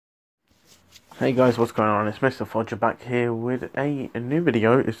Hey guys, what's going on? It's Mr. Fodger back here with a new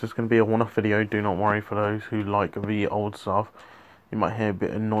video. It's just going to be a one-off video. Do not worry for those who like the old stuff. You might hear a bit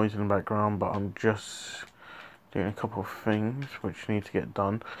of noise in the background, but I'm just doing a couple of things which need to get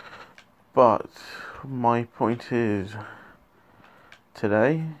done. But my point is,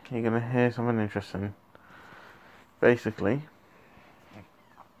 today you're going to hear something interesting. Basically,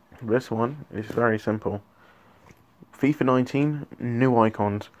 this one is very simple. FIFA 19, new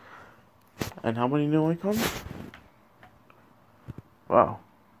icons. And how many new icons? Wow.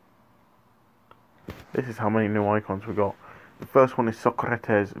 This is how many new icons we got. The first one is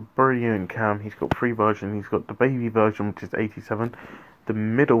Socrates, brilliant cam. He's got three versions. He's got the baby version, which is 87, the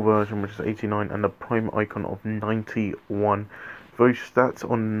middle version, which is 89, and the prime icon of 91. Those stats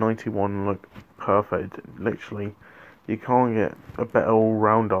on 91 look perfect. Literally, you can't get a better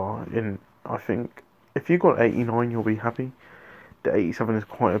all-rounder in, I think. If you got 89, you'll be happy. The 87 is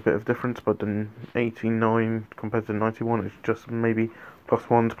quite a bit of difference, but the 89 compared to 91 is just maybe plus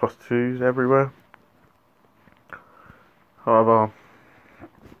ones, plus twos everywhere. However,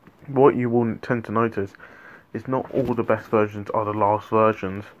 what you will tend to notice is not all the best versions are the last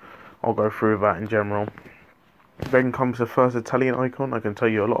versions. I'll go through that in general. Then comes the first Italian icon. I can tell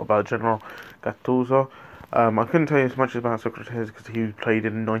you a lot about General Gattuso. I couldn't tell you as much about Socrates because he played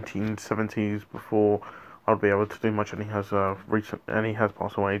in the 1970s before I'd be able to do much, and he has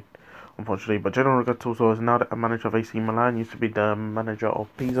passed away, unfortunately. But General Gattuso is now the manager of AC Milan. Used to be the manager of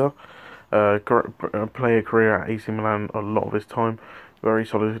Pisa. Play a career at AC Milan a lot of his time. Very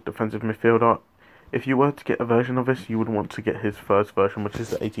solid defensive midfielder. If you were to get a version of this, you would want to get his first version, which is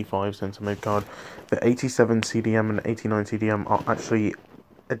the 85 centre mid card. The 87 CDM and the 89 CDM are actually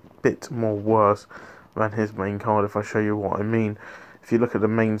a bit more worse than his main card, if I show you what I mean. If you look at the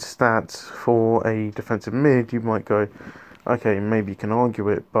main stats for a defensive mid, you might go, okay, maybe you can argue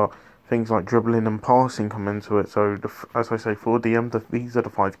it, but things like dribbling and passing come into it. So, as I say, for DM, these are the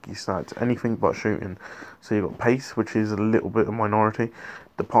 5 key stats. Anything but shooting. So you've got pace, which is a little bit of minority.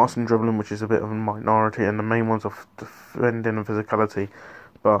 The passing, dribbling, which is a bit of a minority. And the main ones are defending and physicality.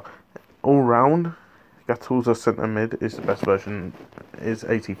 But all round, Gattuso centre mid is the best version, is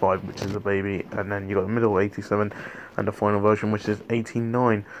 85, which is the baby. And then you got the middle 87 and the final version, which is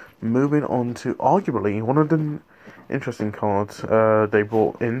 89. Moving on to arguably one of the interesting cards they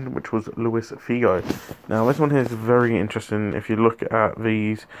brought in, which was Luis Figo. Now, this one here is very interesting if you look at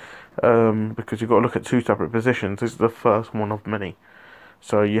these, because you've got to look at two separate positions. This is the first one of many.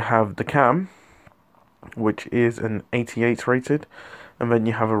 So you have the cam, which is an 88 rated, and then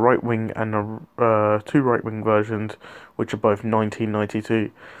you have a right wing and two right wing versions, which are both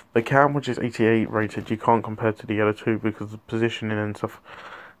 1992. The cam, which is 88 rated, you can't compare to the other two because the positioning and stuff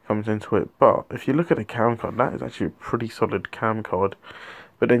comes into it. But if you look at the cam card, that is actually a pretty solid cam card.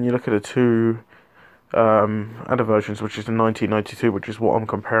 But then you look at the two other versions, which is the 1992, which is what I'm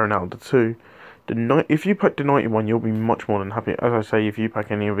comparing out of the two. If you pack the 91, you'll be much more than happy. As I say, if you pack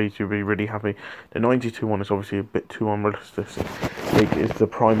any of these, you'll be really happy. The 92 one is obviously a bit too unrealistic. It's the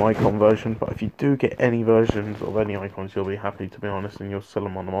prime icon version, but if you do get any versions of any icons, you'll be happy, to be honest, and you'll sell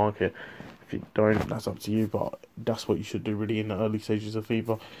them on the market. If you don't, that's up to you, but that's what you should do really in the early stages of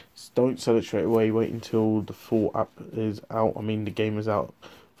FIFA. Don't sell it straight away. Wait until the full app is out. I mean, the game is out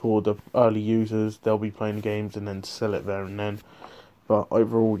for the early users. They'll be playing games and then sell it there and then. But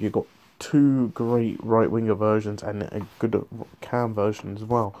overall, you got two great right winger versions and a good cam version as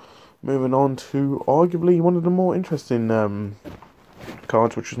well. Moving on to arguably one of the more interesting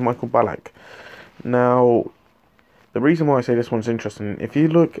cards, which is Michael Ballack. Now, the reason why I say this one's interesting, if you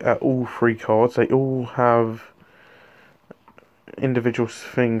look at all three cards, they all have individual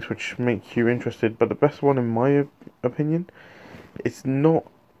things which make you interested, but the best one in my opinion, it's not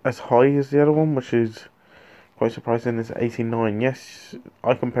as high as the other one, which is quite surprising. It's 89. Yes,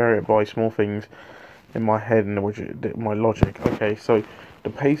 I compare it by small things in my head and my logic. Okay, so the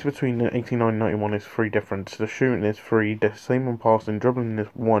pace between the 89 and 91 is 3 difference. The shooting is 3. The same on passing. Dribbling is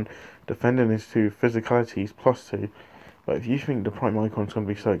 1. Defending is 2. Physicality is plus 2. But if you think the prime icon is going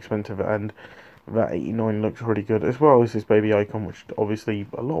to be so expensive, and that 89 looks really good, as well as this baby icon, which obviously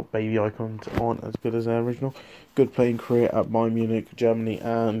a lot of baby icons aren't as good as their original. Good playing career at Bayern Munich, Germany,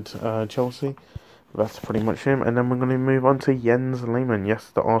 and Chelsea. That's pretty much him. And then we're going to move on to Jens Lehmann.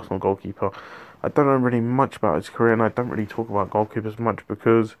 Yes, the Arsenal goalkeeper. I don't know really much about his career, and I don't really talk about goalkeepers much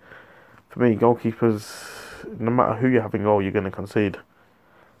because, for me, goalkeepers, no matter who you have in goal, you're going to concede.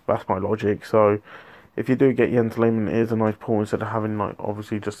 That's my logic. So, if you do get Jens Lehmann, it is a nice pull instead of having, like,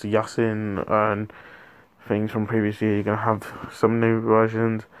 obviously just Yasin and things from previous year. You're going to have some new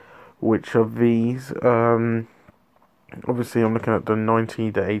versions, which of these, obviously I'm looking at the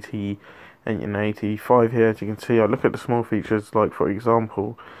 90, the 80, and 85 here. As you can see, I look at the small features, like for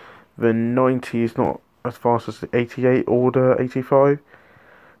example, the 90 is not as fast as the 88 or the 85,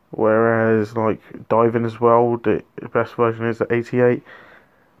 whereas like diving as well, the best version is the 88.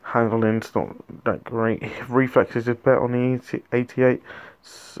 Handling's not that great. Reflexes is better on the 88.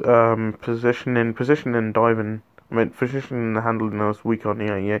 Positioning, diving. I mean, positioning and handling is weak on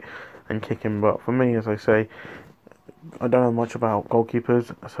the 88, and kicking. But for me, as I say, I don't know much about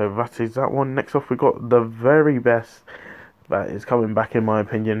goalkeepers, so that is that one. Next off, we got the very best that is coming back, in my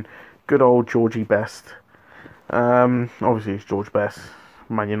opinion. Good old Georgie Best. Obviously, it's George Best,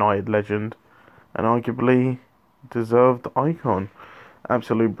 Man United legend, and arguably deserved icon.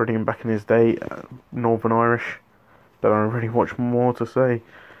 Absolute brilliant back in his day. Northern Irish. Don't really much more to say.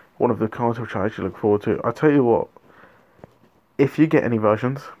 One of the cards which I actually look forward to. I tell you what, if you get any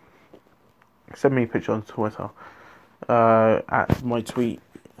versions, send me a picture on Twitter. At my tweet,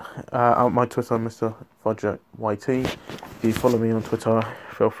 on my Twitter, Mr. Fudger YT. If you follow me on Twitter,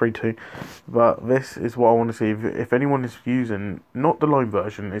 feel free to. But this is what I want to see. If anyone is using not the loan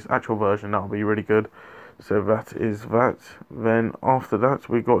version, it's actual version, that'll be really good. So that is that. Then after that,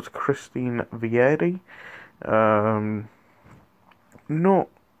 we got Christine Vieri. Not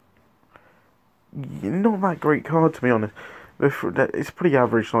that great card, to be honest. It's pretty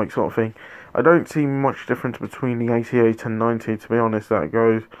average, like, sort of thing. I don't see much difference between the 88 and 90, to be honest. That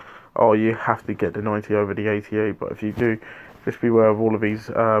goes, oh, you have to get the 90 over the 88, but if you do, just beware of all of these.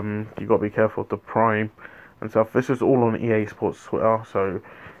 You got to be careful of the prime and stuff. This is all on EA Sports Twitter, so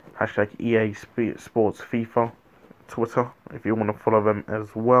hashtag EA Sports FIFA Twitter if you want to follow them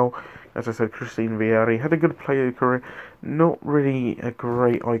as well. As I said, Christine Vieri had a good player career, not really a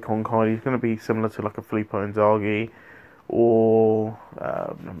great icon card. He's going to be similar to like a Filippo Inzaghi, or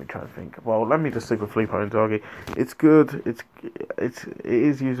let me try to think. Well, let me just stick with Filippo Inzaghi. It's good. It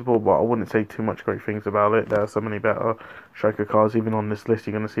is usable, but I wouldn't say too much great things about it. There are so many better striker cards. Even on this list,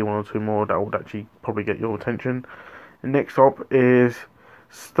 you're going to see one or two more that would actually probably get your attention. Next up is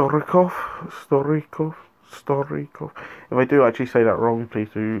Storikov. If I do actually say that wrong, please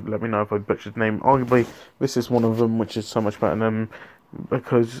do let me know if I butchered his name. Arguably, this is one of them which is so much better than him,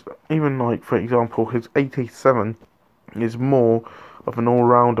 because even like, for example, his 87 is more of an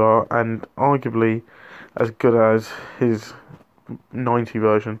all-rounder and arguably as good as his 90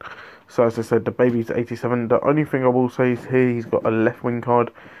 version. So as I said, the baby's 87. The only thing I will say is here he's got a left wing card.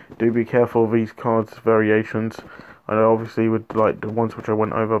 Do be careful of these cards variations. I know obviously with like the ones which I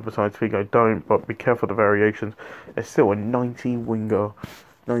went over besides Figo don't, but be careful of the variations. It's still a 90 winger.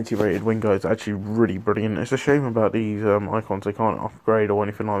 90 rated winger is actually really brilliant. It's a shame about these icons, they can't upgrade or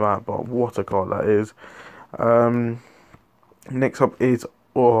anything like that, but what a card that is. Next up is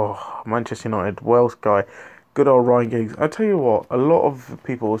Manchester United, Wales guy, good old Ryan Giggs. I tell you what, a lot of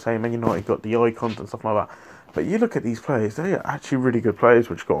people will say Man United got the icons and stuff like that, but you look at these players, they are actually really good players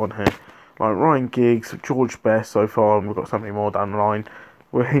which got on here. Like Ryan Giggs, George Best so far, and we've got so many more down the line.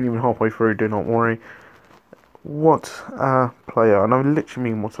 We ain't even halfway through, do not worry. What a player, and I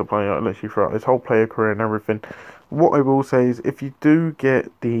literally mean what a player, literally throughout his whole player career and everything. What I will say is, if you do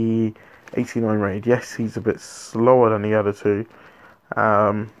get the 89 rated, yes, he's a bit slower than the other two,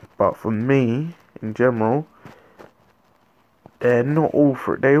 but for me, in general, they're not all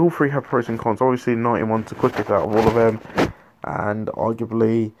three. They all three have pros and cons. Obviously, 91's the quickest out of all of them, and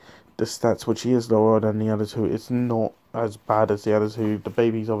arguably the stats which he is lower than the other two. It's not as bad as the other two. The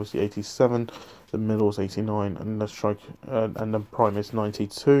baby's obviously 87, the middle's 89, and the strike and the prime is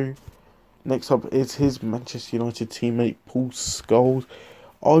 92. Next up is his Manchester United teammate Paul Scholes.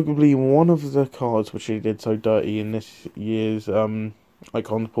 Arguably one of the cards which he did so dirty in this year's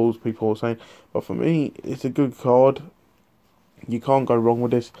icons pools, people are saying. But for me, it's a good card. You can't go wrong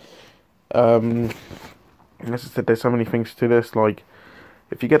with this. As I said, there's so many things to this. Like,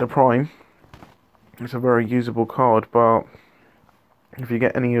 if you get a prime, it's a very usable card. But if you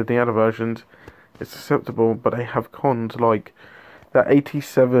get any of the other versions, it's acceptable. But they have cons. Like, that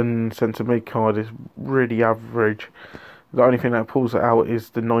 87 centre mid card is really average. The only thing that pulls it out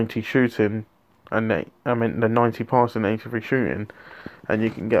is the 90 shooting, and the 90 passing, 83 shooting, and you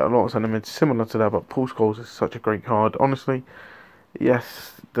can get a lot of sentiments similar to that. But Paul Scholes is such a great card. Honestly,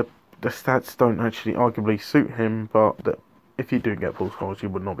 yes, the stats don't actually arguably suit him, but if you do get Paul Scholes, you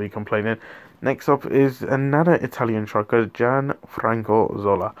would not be complaining. Next up is another Italian striker, Gianfranco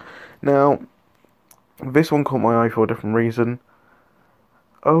Zola. Now, this one caught my eye for a different reason.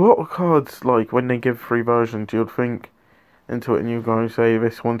 A lot of cards, like when they give three versions, you'd think into it and you go and say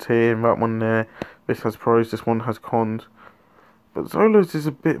this one's here and that one there, this has pros, this one has cons, but Zola's is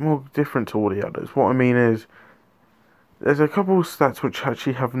a bit more different to all the others. What I mean is, there's a couple of stats which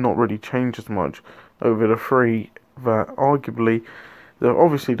actually have not really changed as much over the three that arguably,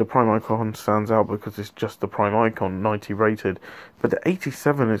 obviously the prime icon stands out because it's just the prime icon, 90 rated, but the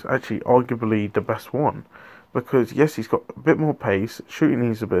 87 is actually arguably the best one because yes, he's got a bit more pace, shooting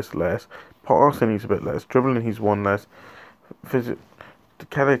needs a bit less, passing needs a bit less, dribbling he's one less,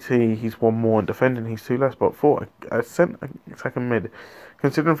 physicality he's one more, and defending he's two less. But for a second mid,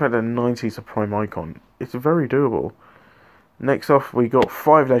 considering the fact that 90 is a prime icon, it's very doable. Next off, we got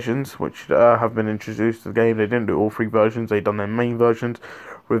 5 legends, which have been introduced to the game. They didn't do all 3 versions, they done their main versions.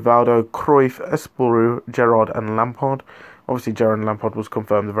 Rivaldo, Cruyff, Espuru, Gerrard and Lampard. Obviously, Gerrard and Lampard was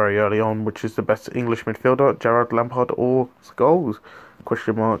confirmed very early on, which is the best English midfielder, Gerrard, Lampard or Scholes?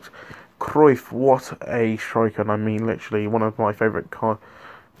 Question marks. Cruyff, what a striker, and I mean literally one of my favourite cards,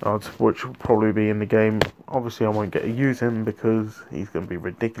 which will probably be in the game. Obviously, I won't get to use him because he's going to be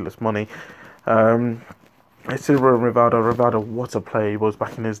ridiculous money. Silva and Rivaldo, what a player he was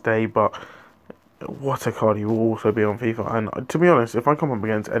back in his day, but what a card he will also be on FIFA. And to be honest, if I come up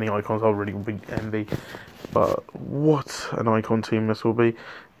against any icons, I'll really be envy. But what an icon team this will be.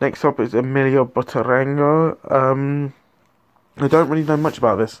 Next up is Emilio Buttarenga. I don't really know much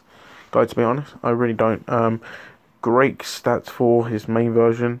about this guy, to be honest. I really don't. Great stats for his main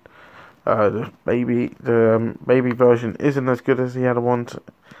version. The baby version isn't as good as the other ones,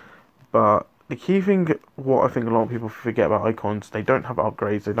 but the key thing, what I think a lot of people forget about icons, they don't have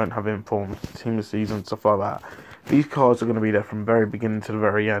upgrades, they don't have informs, team of the season, stuff like that. These cards are going to be there from very beginning to the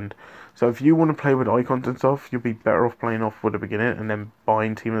very end. So if you want to play with icons and stuff, you'll be better off playing off with the beginning and then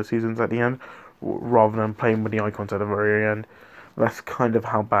buying team of the seasons at the end, rather than playing with the icons at the very end. That's kind of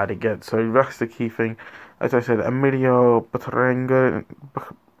how bad it gets. So that's the key thing. As I said, Emilio Buttarenga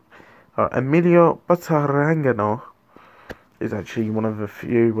is actually one of the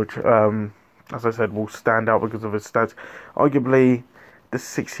few which, as I said, will stand out because of his stats. Arguably, the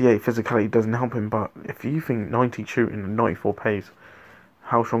 68 physicality doesn't help him, but if you think 90 shooting and 94 pace,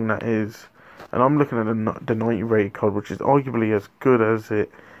 how strong that is. And I'm looking at the 90 rated card, which is arguably as good as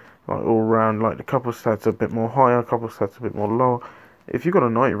it, like all round. Like, a couple of stats a bit more higher, a couple of stats a bit more lower. If you've got a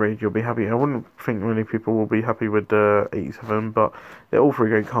 90 rated, you'll be happy. I wouldn't think many people will be happy with the 87, but they're all 3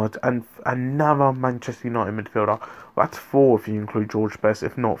 great cards. And another Manchester United midfielder. That's 4 if you include George Best,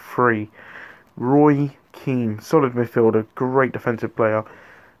 if not 3. Roy Keane, solid midfielder, great defensive player.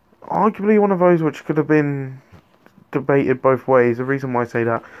 Arguably one of those which could have been debated both ways. The reason why I say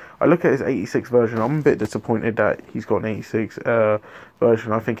that, I look at his 86 version, I'm a bit disappointed that he's got an 86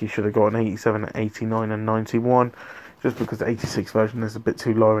 version. I think he should have got an 87, 89 and 91, just because the 86 version is a bit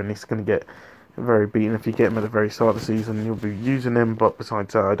too low and he's going to get very beaten if you get him at the very start of the season. You'll be using him, but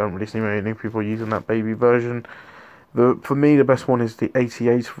besides that, I don't really see many people using that baby version. For me, the best one is the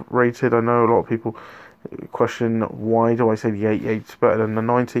 88 rated. I know a lot of people question why do I say the 88 is better than the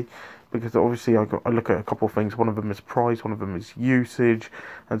 90, because obviously I look at a couple of things. One of them is price, one of them is usage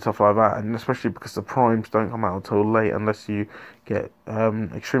and stuff like that, and especially because the primes don't come out until late unless you get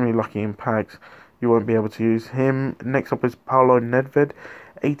extremely lucky in packs. You won't be able to use him. Next up is Paulo Nedved,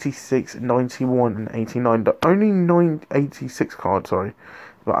 86, 91 and 89. The only 86 card, sorry,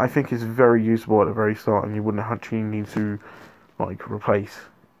 but I think is very usable at the very start, and you wouldn't actually need to like replace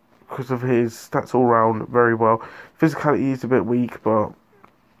because of his stats all round very well. Physicality is a bit weak, but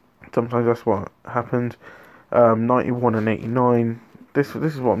sometimes that's what happens. 91 and 89. This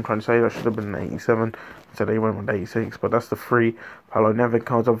is what I'm trying to say. That should have been an 87. So they went with 86, but that's the 3. Paulo Nedved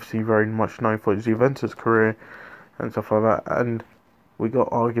cards, obviously very much known for his Juventus career and stuff like that. And we got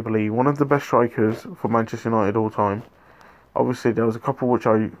arguably one of the best strikers for Manchester United all time. Obviously, there was a couple which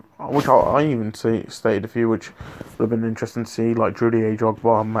I even stated a few which would have been interesting to see, like Didier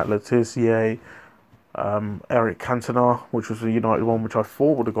Drogba, Matt Letizia, Eric Cantona, which was the United one, which I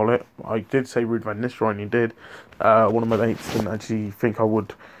thought would have got it. I did say Ruud van Nistelrooy, and he did. One of my mates didn't actually think I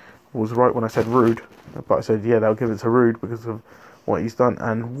was right when I said Ruud, but I said yeah, they'll give it to Ruud because of what he's done.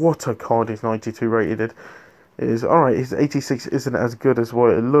 And what a card his 92 rated is. Alright, his 86 isn't as good as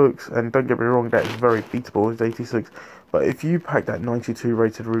what it looks, and don't get me wrong, that is very beatable, his 86. But if you pack that 92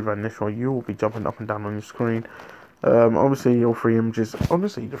 rated Ruud van Nistelrooy, you will be jumping up and down on your screen. Obviously, all 3 images.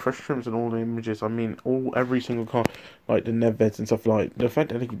 Honestly, the fresh trims and all the images. I mean, every single card, like the Nedveds and stuff like. The fact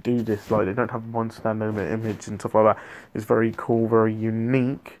that they can do this, like they don't have one standard image and stuff like that, is very cool, very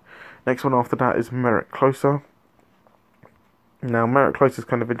unique. Next one after that is Merritt Closer. Now, Merritt Closer is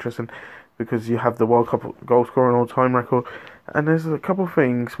kind of interesting because you have the World Cup goal scoring all-time record, and there's a couple of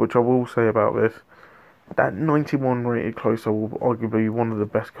things which I will say about this. That 91 rated Closer will arguably be one of the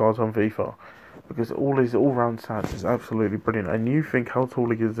best cards on FIFA, because all his all-round stats is absolutely brilliant, and you think how tall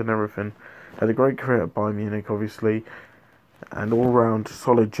he is and everything. Had a great career at Bayern Munich, obviously. and all-round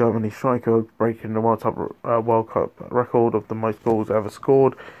solid Germany striker, breaking the World Cup record of the most goals ever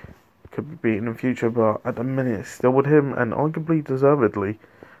scored. Could be in the future, but at the minute, still with him, and arguably deservedly.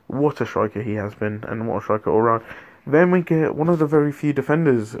 What a striker he has been, and what a striker all round. Then we get one of the very few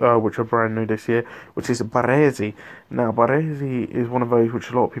defenders which are brand new this year, which is Baresi. Now, Baresi is one of those which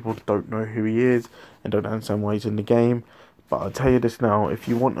a lot of people don't know who he is and don't understand why he's in the game. But I'll tell you this now, if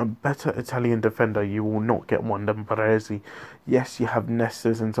you want a better Italian defender, you will not get one than Baresi. Yes, you have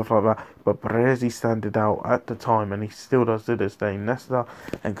Nestas and stuff like that, but Baresi standed out at the time, and he still does to this day. Nesta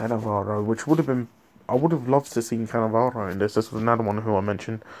and Cannavaro, which would have been, I would have loved to see Cannavaro in this. This was another one who I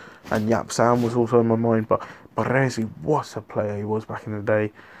mentioned, and Yap Sam was also in my mind, but Baresi was a player he was back in the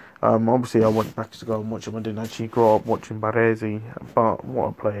day. Obviously, I went back to go and watch him. I didn't actually grow up watching Baresi, but what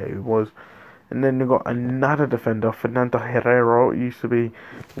a player he was. And then you got another defender, Fernando Herrero. Used to be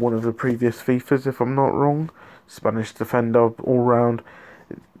one of the previous FIFAs, if I'm not wrong. Spanish defender, all round.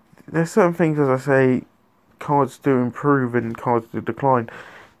 There's certain things, as I say, cards do improve and cards do decline.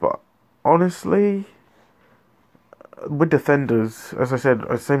 But honestly, with defenders, as I said,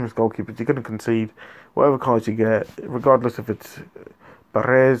 same as goalkeepers, you're going to concede whatever cards you get, regardless if it's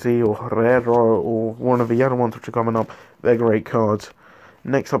Baresi or Herrero or one of the other ones which are coming up. They're great cards.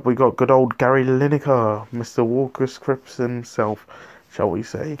 Next up, we got good old Gary Lineker, Mr. Walker Scripps himself, shall we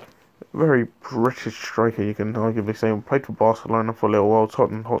say. Very British striker, you can arguably say. Played for Barcelona for a little while.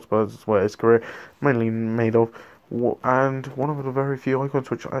 Tottenham Hotspurs is where his career mainly made of. And one of the very few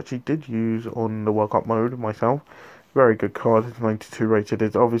icons which I actually did use on the World Cup mode myself. Very good card. It's 92 rated.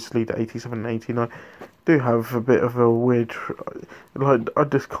 It's obviously the 87 and 89 do have a bit of a weird. Like, I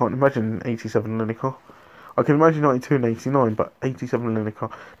just can't imagine 87 Lineker. I can imagine 92 and 89, but 87 Lineker,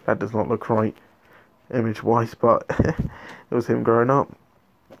 that does not look right image-wise, but it was him growing up.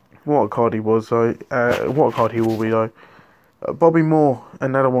 What a card he was, though. What a card he will be, though. Bobby Moore,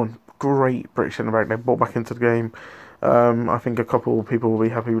 another one. Great British centre-back they brought back into the game. I think a couple of people will be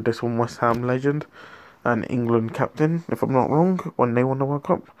happy with this one. West Ham legend and England captain, if I'm not wrong, when they won the World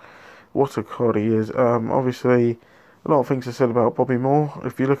Cup. What a card he is. Obviously, a lot of things are said about Bobby Moore.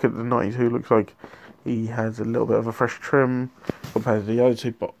 If you look at the 92, looks like he has a little bit of a fresh trim compared to the other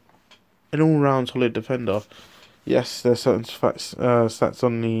two, but an all-round solid defender. Yes, there's certain stats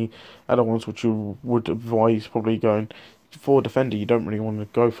on the other ones which you would advise probably going for a defender. You don't really want to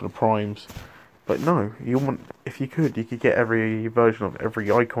go for the primes, but no, you want, if you could get every version of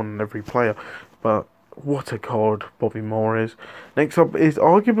every icon and every player. But what a card Bobby Moore is. Next up is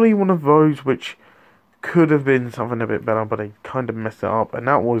arguably one of those which could have been something a bit better, but they kind of messed it up, and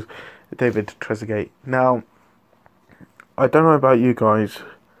that was David Trezeguet. Now, I don't know about you guys,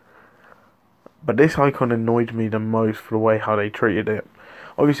 but this icon annoyed me the most for the way how they treated it.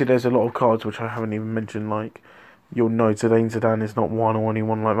 Obviously, there's a lot of cards which I haven't even mentioned, like, you'll know Zidane is not one or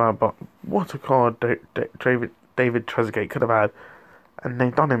anyone like that, but what a card David Trezeguet could have had, and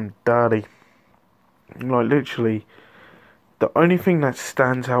they've done him dirty. Like, literally, the only thing that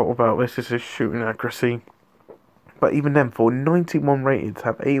stands out about this is his shooting accuracy. But even then, for 91 rated to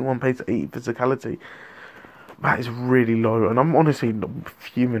have 81 pace, 80 physicality, that is really low. And I'm honestly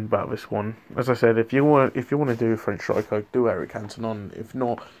fuming about this one. As I said, if you want to do a French striker, do Eric Cantona. If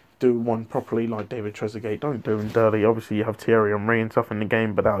not, do one properly like David Trezeguet. Don't do him dirty. Obviously, you have Thierry Henry and stuff in the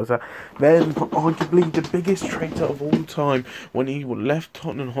game, but that was that. Then, arguably the biggest traitor of all time, when he left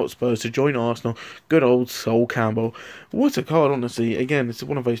Tottenham Hotspurs to join Arsenal, good old Sol Campbell. What a card, honestly. Again, it's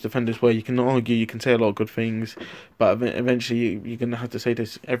one of those defenders where you can argue, you can say a lot of good things, but eventually you're going to have to say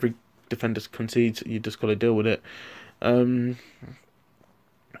this. Every defender concedes, you just got to deal with it. I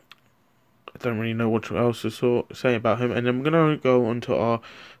don't really know what else to say about him. And I'm going to go on to our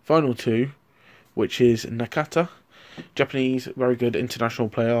final two, which is Nakata. Japanese, very good international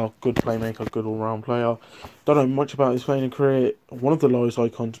player, good playmaker, good all-round player. Don't know much about his playing career. One of the lowest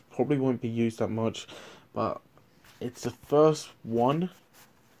icons, probably won't be used that much, but it's the first one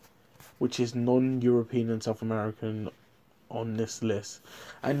which is non-European and South American on this list.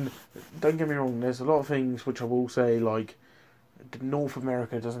 And don't get me wrong, there's a lot of things which I will say, like, North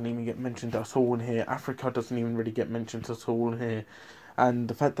America doesn't even get mentioned at all in here. Africa doesn't even really get mentioned at all in here. And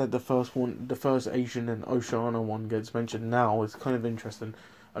the fact that the first Asian and Oceania one gets mentioned now is kind of interesting.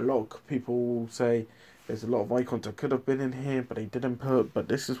 A lot of people say there's a lot of icons that could have been in here, but they didn't put. But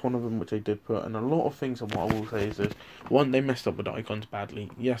this is one of them which they did put. And a lot of things, and what I will say is this. One, they messed up with the icons badly.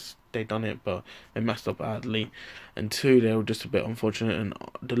 Yes, they done it, but they messed up badly. And two, they were just a bit unfortunate. And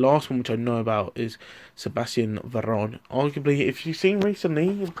the last one which I know about is Sebastian Veron. Arguably, if you've seen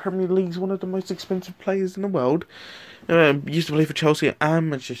recently, Premier League's one of the most expensive players in the world. Used to play for Chelsea and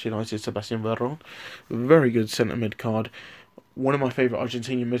Manchester United, Sebastian Veron. Very good centre mid card. One of my favourite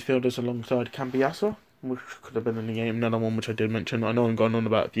Argentinian midfielders alongside Cambiasso, which could have been in the game. Another one which I did mention. I know I'm going on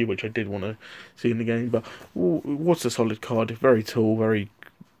about a few which I did want to see in the game, but what's a solid card? Very tall, very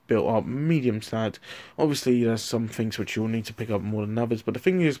built up, medium stats. Obviously, there's some things which you'll need to pick up more than others, but the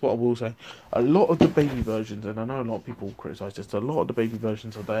thing is, what I will say, a lot of the baby versions, and I know a lot of people criticise this, a lot of the baby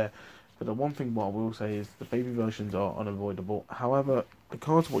versions are there, but the one thing what I will say is the baby versions are unavoidable. However, the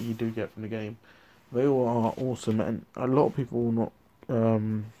cards, what you do get from the game, they all are awesome, and a lot of people will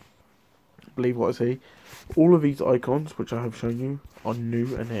not believe what I say. All of these icons, which I have shown you, are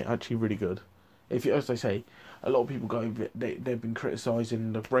new and they're actually really good. If you, as I say, a lot of people go, they've been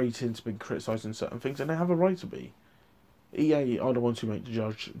criticising the ratings, been criticising certain things, and they have a right to be. EA are the ones who make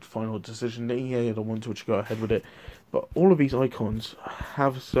the final decision. The EA are the ones which go ahead with it. But all of these icons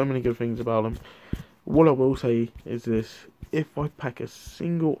have so many good things about them. What I will say is this: if I pack a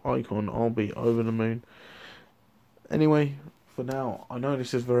single icon, I'll be over the moon. Anyway, for now, I know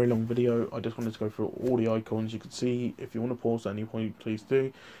this is a very long video. I just wanted to go through all the icons. You can see, if you want to pause at any point, please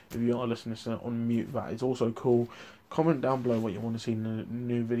do. If you are listening to it on mute, that is also cool. Comment down below what you want to see in the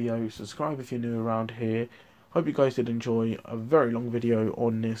new video. Subscribe if you're new around here. Hope you guys did enjoy a very long video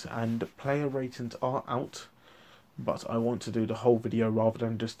on this, and player ratings are out. But I want to do the whole video rather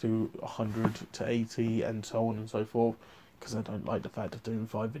than just do 100 to 80 and so on and so forth, because I don't like the fact of doing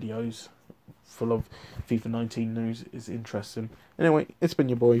 5 videos full of FIFA 19 news is interesting. Anyway, it's been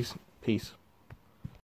your boys. Peace.